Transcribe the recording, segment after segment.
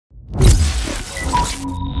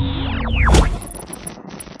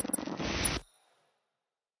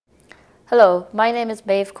Hello, my name is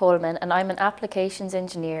Maeve Coleman and I'm an Applications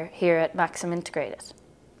Engineer here at Maxim Integrated.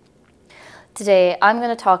 Today I'm going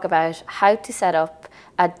to talk about how to set up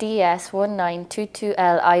a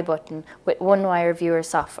DS1922L iButton with one-wire viewer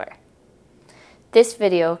software. This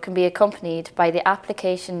video can be accompanied by the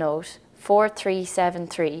application note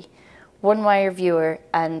 4373, one-wire viewer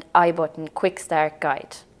and iButton quick start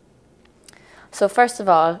guide. So first of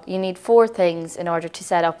all, you need 4 things in order to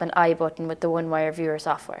set up an iButton with the one-wire viewer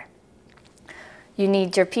software. You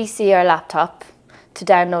need your PC or laptop to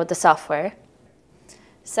download the software.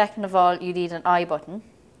 Second of all, you need an iButton.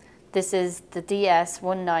 This is the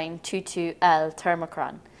DS1922L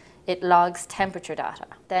Thermochron. It logs temperature data.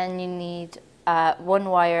 Then you need a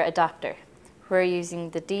one-wire adapter. We're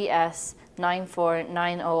using the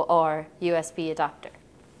DS1922R USB adapter.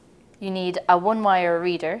 You need a one-wire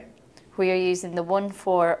reader. We are using the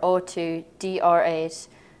 1402 DR8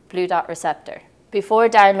 blue dot receptor. Before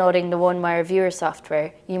downloading the one-wire viewer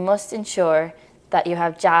software, you must ensure that you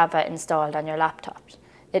have Java installed on your laptop.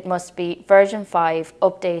 It must be version 5,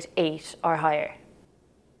 update 8 or higher.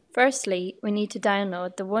 Firstly, we need to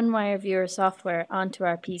download the one-wire viewer software onto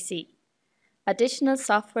our PC. Additional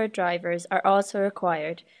software drivers are also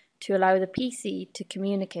required to allow the PC to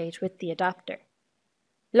communicate with the adapter.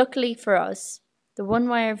 Luckily for us, the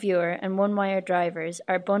one-wire viewer and one-wire drivers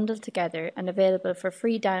are bundled together and available for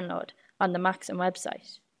free download on the Maxim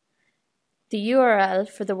website. The URL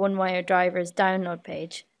for the one-wire drivers download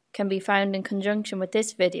page can be found in conjunction with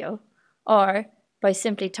this video or by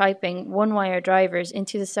simply typing one-wire drivers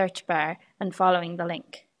into the search bar and following the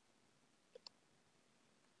link.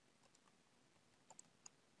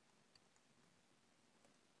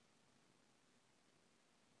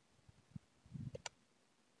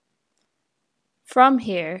 From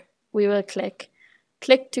here, we will click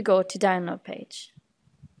to go to download page.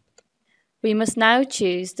 We must now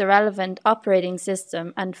choose the relevant operating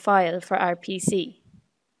system and file for our PC.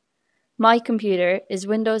 My computer is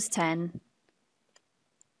Windows 10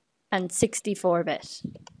 and 64-bit.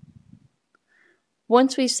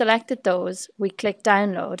 Once we've selected those, we click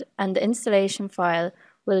download and the installation file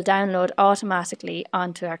will download automatically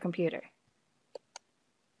onto our computer.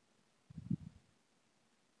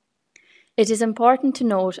 It is important to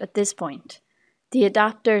note at this point, the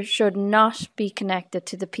adapter should not be connected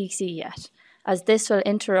to the PC yet, as this will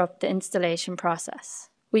interrupt the installation process.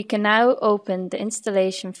 We can now open the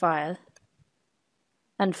installation file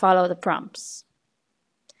and follow the prompts.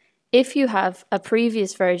 If you have a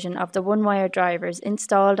previous version of the one-wire drivers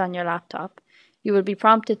installed on your laptop, you will be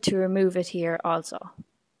prompted to remove it here also.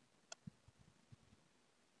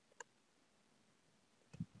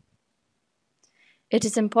 It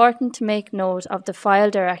is important to make note of the file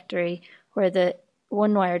directory where the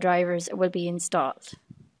one-wire drivers will be installed.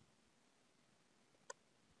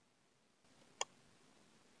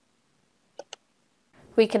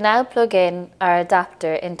 We can now plug in our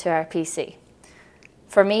adapter into our PC.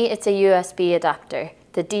 For me, it's a USB adapter,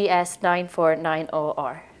 the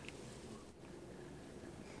DS1922R.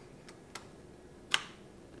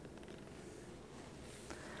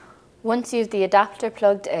 Once you have the adapter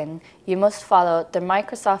plugged in, you must follow the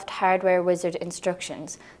Microsoft Hardware Wizard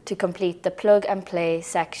instructions to complete the plug and play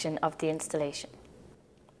section of the installation.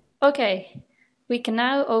 Okay, we can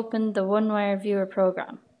now open the one-wire viewer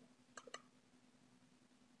program.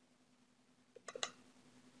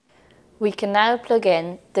 We can now plug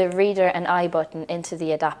in the reader and iButton into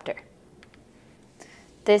the adapter.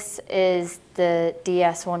 This is the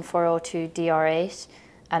DS1402 DR8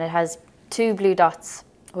 and it has 2 blue dots,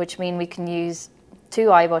 which mean we can use 2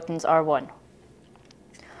 iButtons or 1.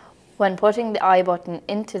 When putting the iButton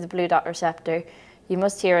into the blue dot receptor, you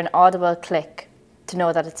must hear an audible click to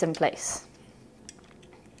know that it's in place.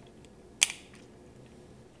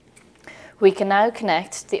 We can now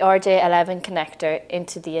connect the RJ11 connector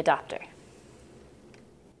into the adapter.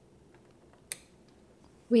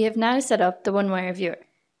 We have now set up the one-wire viewer.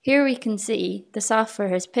 Here we can see the software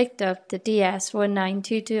has picked up the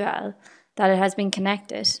DS1922L, that it has been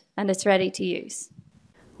connected and it's ready to use.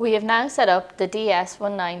 We have now set up the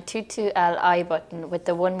DS1922L iButton with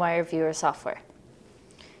the one-wire viewer software.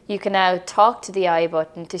 You can now talk to the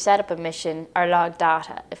iButton to set up a mission or log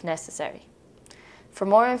data if necessary. For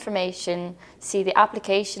more information, see the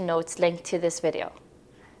application notes linked to this video.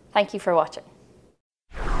 Thank you for watching.